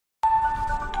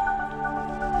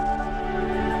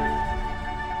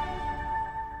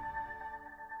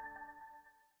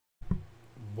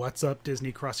What's up,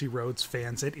 Disney Crossy Roads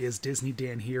fans? It is Disney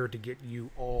Dan here to get you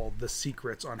all the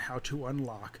secrets on how to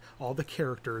unlock all the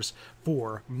characters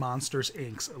for Monsters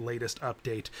Inc.'s latest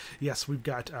update. Yes, we've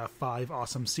got 5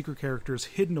 awesome secret characters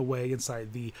hidden away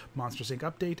inside the Monsters Inc.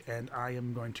 update, and I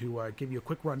am going to give you a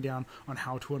quick rundown on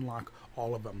how to unlock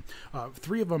all of them.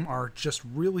 3 of them are just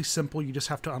really simple. You just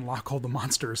have to unlock all the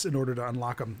monsters in order to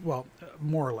unlock them. Well,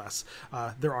 more or less.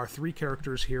 There are 3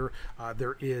 characters here.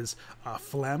 There is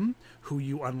Flem, who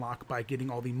you unlock by getting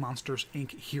all the Monsters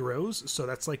Inc. heroes. So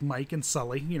that's like Mike and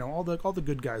Sully, you know, all the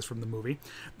good guys from the movie.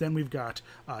 Then we've got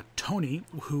Tony,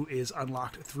 who is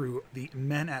unlocked through the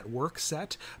Men at Work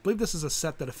set. I believe this is a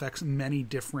set that affects many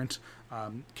different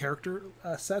character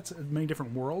sets, many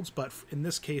different worlds, but in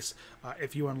this case,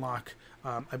 if you unlock,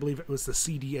 I believe it was the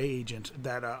CDA agent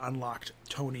that unlocked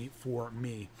Tony for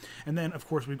me. And then, of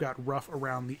course, we've got Rough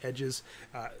Around the Edges.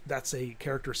 That's a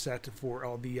character set for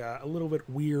all the a little bit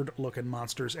weird-looking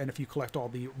monsters, and if you collect all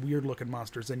the weird-looking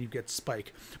monsters, then you get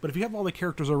Spike. But if you have all the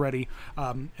characters already,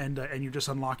 and you're just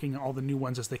unlocking all the new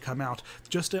ones as they come out,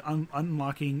 just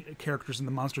unlocking characters in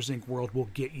the Monsters Inc. world will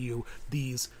get you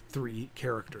these 3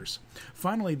 characters.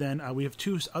 Finally, then, we have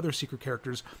 2 other secret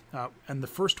characters, and the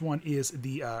first one is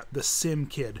the Sim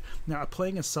Kid. Now,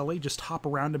 playing as Sully, just hop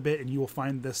around a bit and you will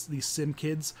find these Sim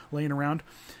Kids laying around.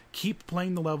 Keep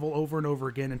playing the level over and over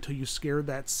again until you scare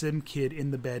that Sim Kid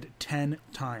in the bed 10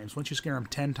 times. Once you scare him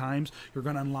 10 times, you're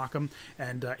going to unlock him,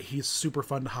 and he's super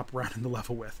fun to hop around in the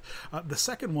level with. The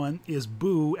second one is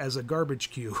Boo as a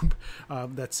garbage cube.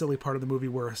 That silly part of the movie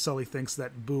where Sully thinks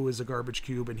that Boo is a garbage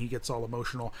cube and he gets all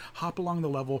emotional. Hop along the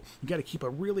level. You got to keep a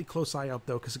really close eye out,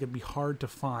 though, because it's going to be hard to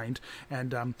find.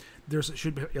 And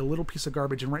should be a little piece of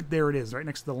garbage, and right there it is, right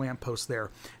next to the lamppost there.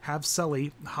 Have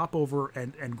Sully hop over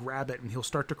and grab it, and he'll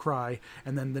start to cry,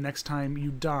 and then the next time you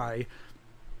die,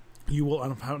 you will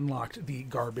have unlocked the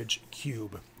garbage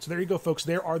cube. So there you go, folks.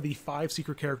 There are the 5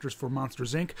 secret characters for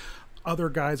Monsters Inc. Other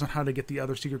guides on how to get the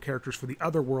other secret characters for the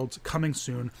other worlds coming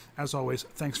soon. As always,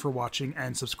 thanks for watching,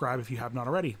 and subscribe if you have not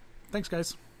already. Thanks,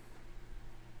 guys.